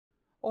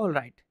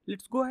Alright,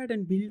 let's go ahead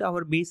and build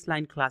our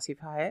baseline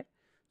classifier.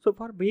 So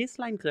for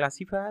baseline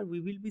classifier, we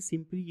will be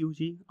simply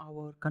using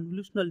our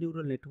convolutional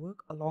neural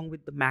network along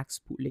with the max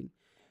pooling.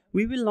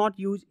 We will not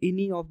use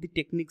any of the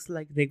techniques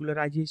like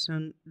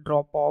regularization,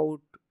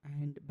 dropout,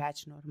 and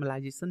batch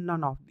normalization,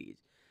 none of these.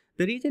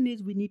 The reason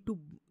is we need to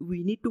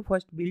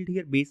first build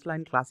here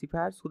baseline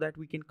classifier so that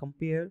we can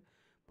compare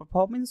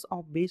performance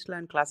of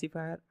baseline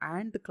classifier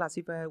and the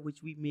classifier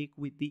which we make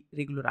with the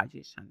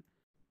regularization.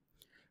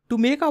 To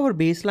make our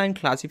baseline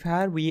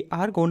classifier, we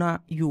are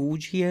gonna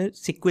use here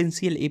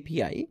sequential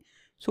API.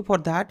 So for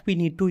that, we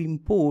need to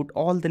import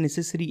all the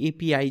necessary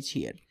APIs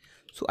here.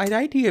 So I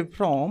write here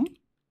from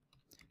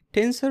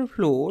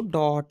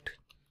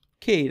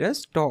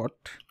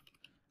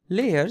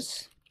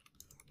tensorflow.keras.layers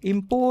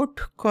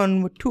import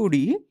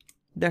conv2d,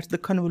 that's the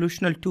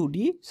convolutional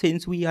 2D.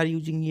 Since we are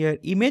using here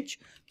image,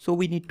 so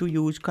we need to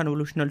use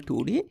convolutional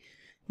 2D.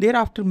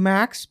 Thereafter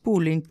max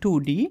pooling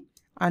 2D,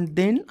 and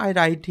then I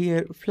write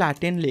here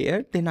flatten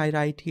layer, then I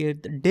write here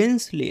the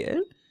dense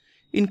layer.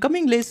 In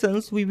coming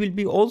lessons, we will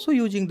be also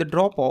using the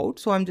dropout,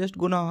 so I'm just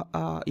gonna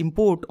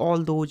import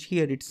all those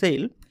here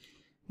itself.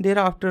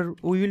 Thereafter,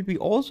 we will be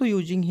also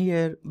using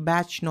here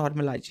batch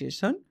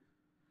normalization.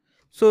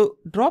 So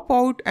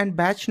dropout and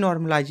batch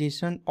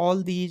normalization,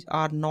 all these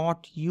are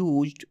not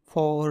used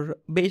for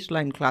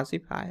baseline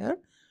classifier,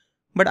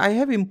 but I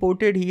have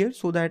imported here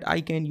so that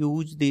I can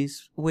use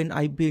this when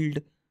I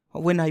build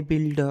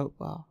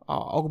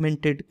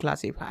augmented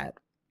classifier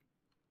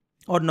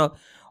or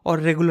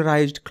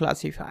regularized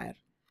classifier.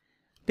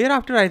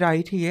 Thereafter, I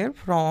write here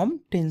from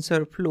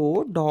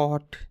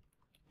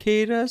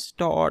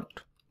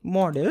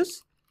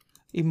tensorflow.keras.models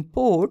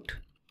import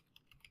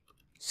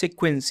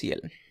sequential.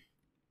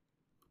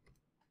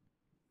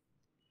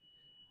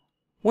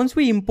 Once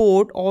we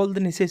import all the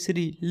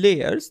necessary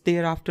layers,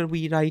 thereafter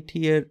we write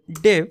here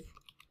def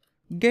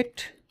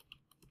get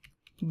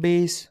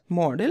base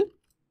model.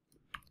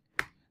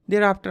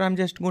 Thereafter, I'm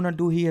just gonna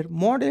do here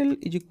model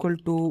is equal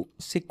to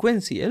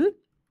sequential.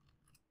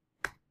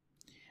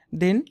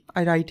 Then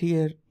I write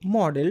here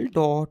model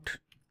dot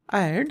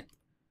add.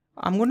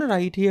 I'm gonna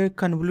write here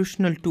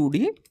convolutional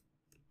 2D.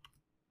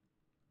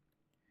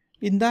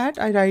 In that,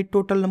 I write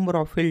total number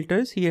of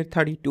filters here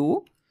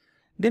 32.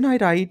 Then I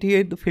write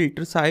here the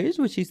filter size,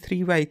 which is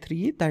 3 by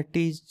 3. That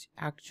is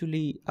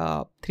actually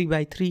 3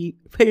 by 3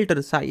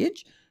 filter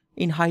size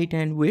in height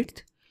and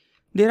width.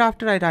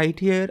 Thereafter, I write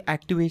here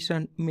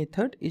activation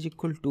method is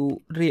equal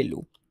to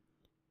ReLU.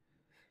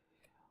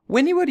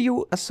 Whenever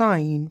you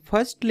assign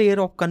first layer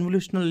of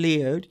convolutional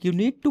layer, you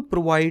need to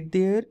provide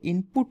their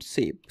input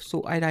shape.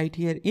 So I write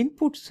here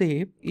input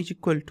shape is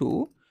equal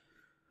to.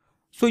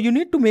 So you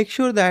need to make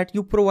sure that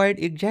you provide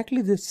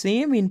exactly the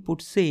same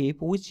input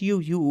shape which you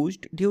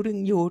used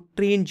during your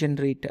train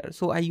generator.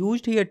 So I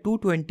used here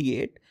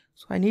 228.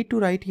 So I need to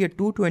write here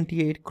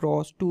 228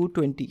 cross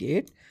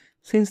 228.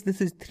 Since this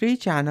is 3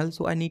 channels,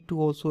 so I need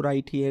to also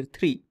write here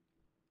 3.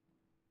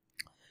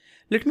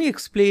 Let me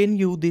explain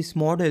you this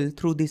model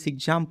through this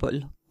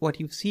example, what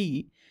you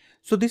see.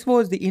 So this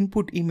was the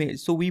input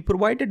image. So we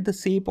provided the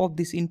shape of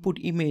this input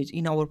image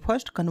in our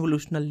first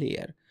convolutional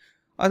layer.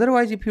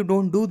 Otherwise, if you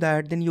don't do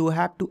that, then you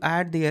have to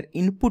add their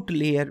input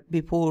layer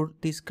before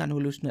this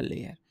convolutional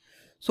layer.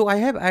 So I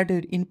have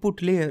added input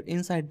layer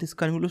inside this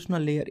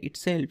convolutional layer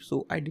itself.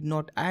 So I did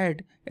not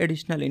add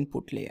additional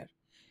input layer.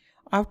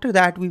 After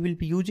that, we will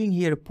be using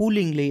here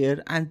pooling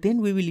layer, and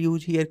then we will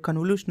use here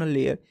convolutional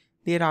layer,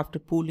 thereafter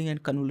pooling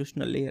and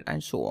convolutional layer,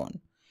 and so on.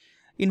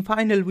 In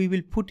final, we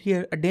will put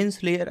here a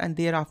dense layer, and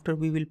thereafter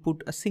we will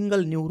put a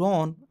single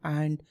neuron,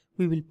 and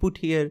we will put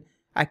here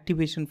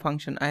activation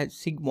function as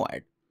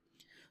sigmoid.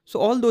 So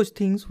all those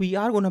things we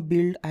are going to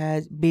build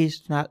as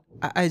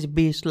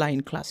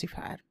baseline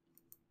classifier.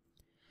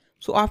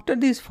 So after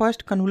this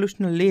first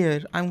convolutional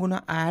layer, I'm going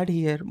to add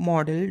here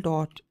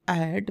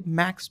model.add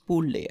max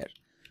pool layer.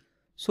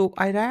 So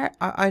I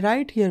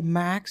write here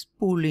max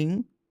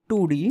pooling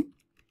 2D.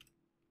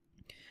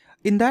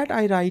 In that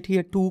I write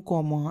here 2,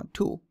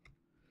 2.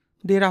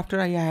 Thereafter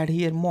I add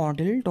here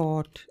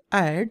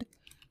model.add.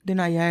 Then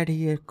I add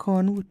here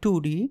conv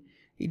 2D.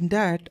 In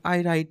that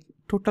I write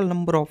total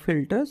number of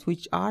filters,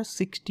 which are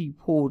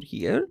 64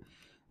 here.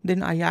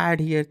 Then I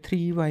add here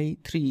 3 by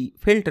 3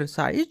 filter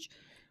size.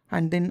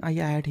 And then I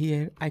add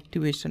here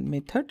activation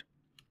method,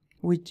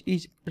 which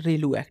is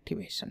ReLU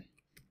activation.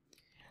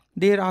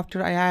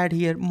 Thereafter I add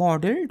here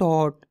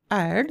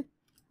model.add,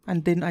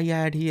 and then I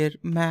add here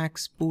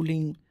max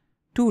pooling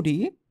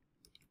 2D,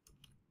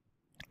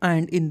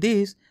 and in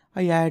this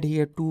I add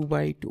here 2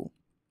 by 2.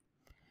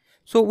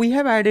 So we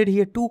have added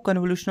here 2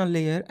 convolutional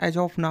layer as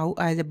of now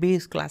as a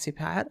base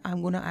classifier.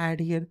 I'm going to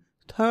add here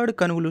third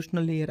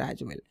convolutional layer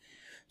as well.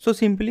 So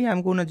simply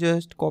I'm going to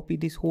just copy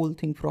this whole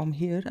thing from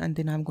here, and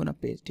then I'm going to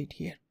paste it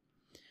here.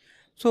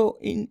 So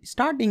in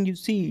starting, you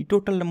see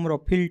total number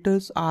of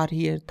filters are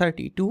here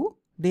 32.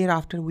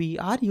 Thereafter we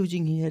are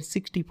using here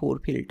 64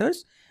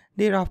 filters.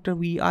 Thereafter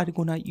we are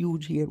gonna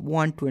use here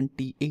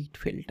 128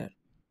 filter.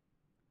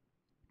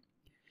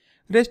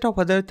 Rest of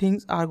other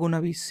things are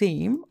gonna be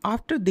same.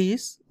 After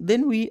this,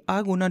 then we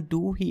are gonna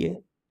do here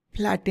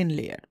flatten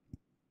layer.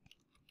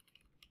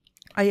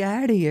 I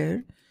add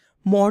here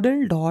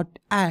model dot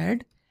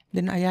add,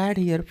 then I add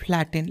here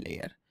flatten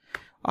layer.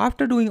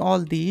 After doing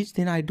all these,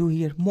 then I do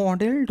here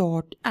model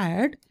dot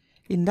add.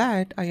 In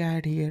that I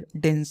add here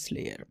dense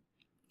layer.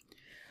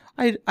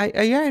 I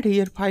add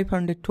here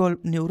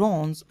 512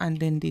 neurons, and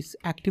then this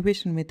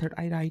activation method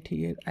I write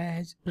here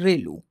as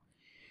ReLU.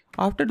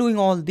 After doing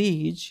all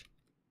these,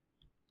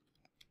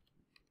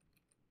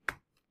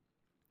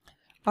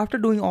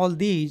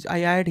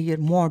 I add here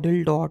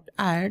model dot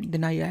add,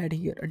 then I add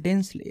here a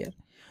dense layer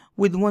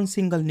with one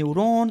single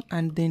neuron,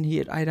 and then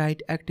here I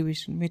write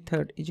activation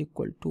method is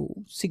equal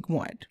to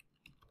sigmoid.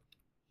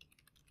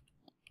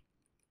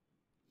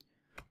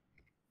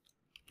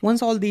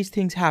 Once all these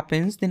things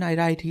happens, then I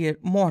write here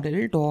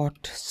model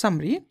dot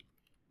summary.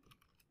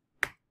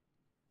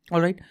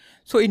 Alright,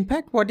 so in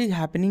fact what is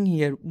happening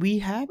here, we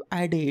have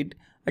added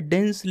a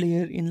dense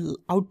layer in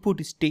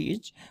output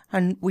stage,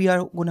 and we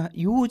are gonna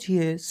use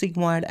here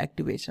sigmoid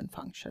activation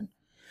function.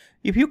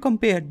 If you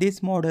compare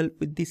this model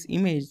with this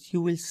image,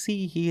 you will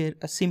see here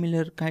a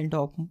similar kind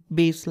of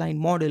baseline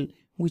model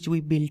which we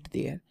built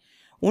there.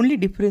 Only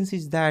difference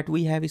is that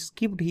we have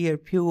skipped here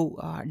few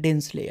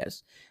dense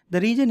layers.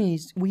 The reason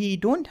is we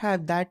don't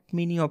have that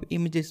many of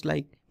images,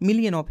 like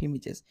million of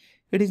images.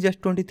 It is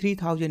just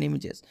 23,000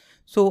 images.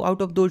 So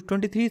out of those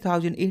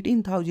 23,000,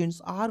 18,000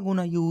 are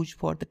gonna use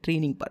for the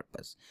training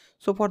purpose.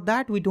 So for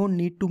that we don't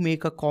need to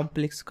make a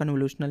complex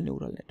convolutional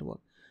neural network.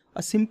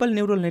 A simple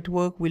neural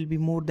network will be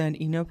more than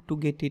enough to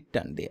get it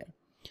done there.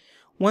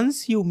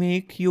 Once you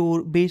make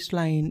your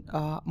baseline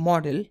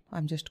model,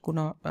 I'm just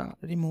gonna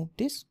remove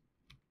this.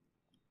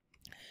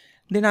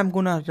 Then I'm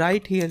gonna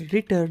write here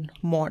return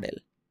model.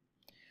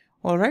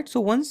 Alright, so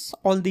once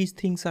all these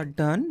things are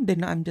done,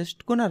 then I'm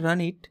just gonna run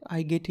it.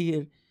 I get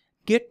here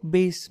get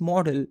base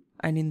model,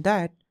 and in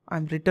that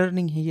I'm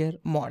returning here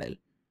model.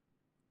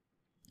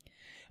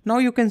 Now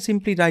you can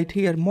simply write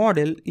here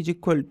model is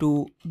equal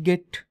to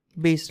get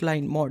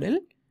baseline model.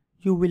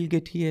 You will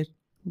get here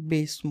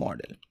base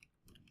model.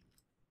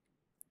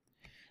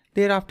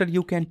 Thereafter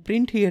you can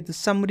print here the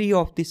summary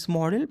of this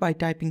model by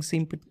typing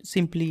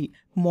simply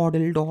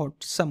model dot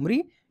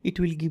summary. It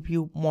will give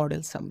you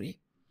model summary.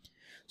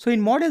 So in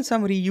model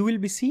summary, you will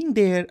be seeing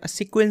there a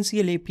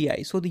sequential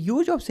API. So the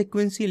use of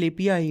sequential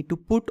API to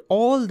put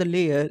all the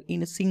layer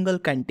in a single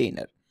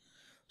container.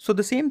 So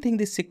the same thing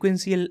this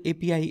sequential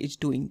API is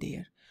doing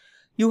there.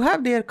 You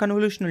have their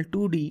convolutional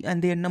 2D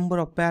and their number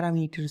of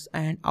parameters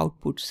and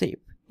output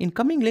shape. In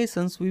coming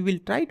lessons, we will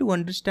try to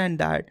understand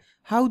that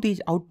how these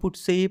output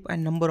shape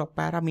and number of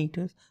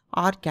parameters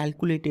are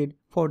calculated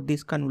for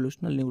this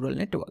convolutional neural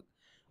network.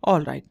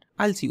 Alright,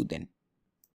 I'll see you then.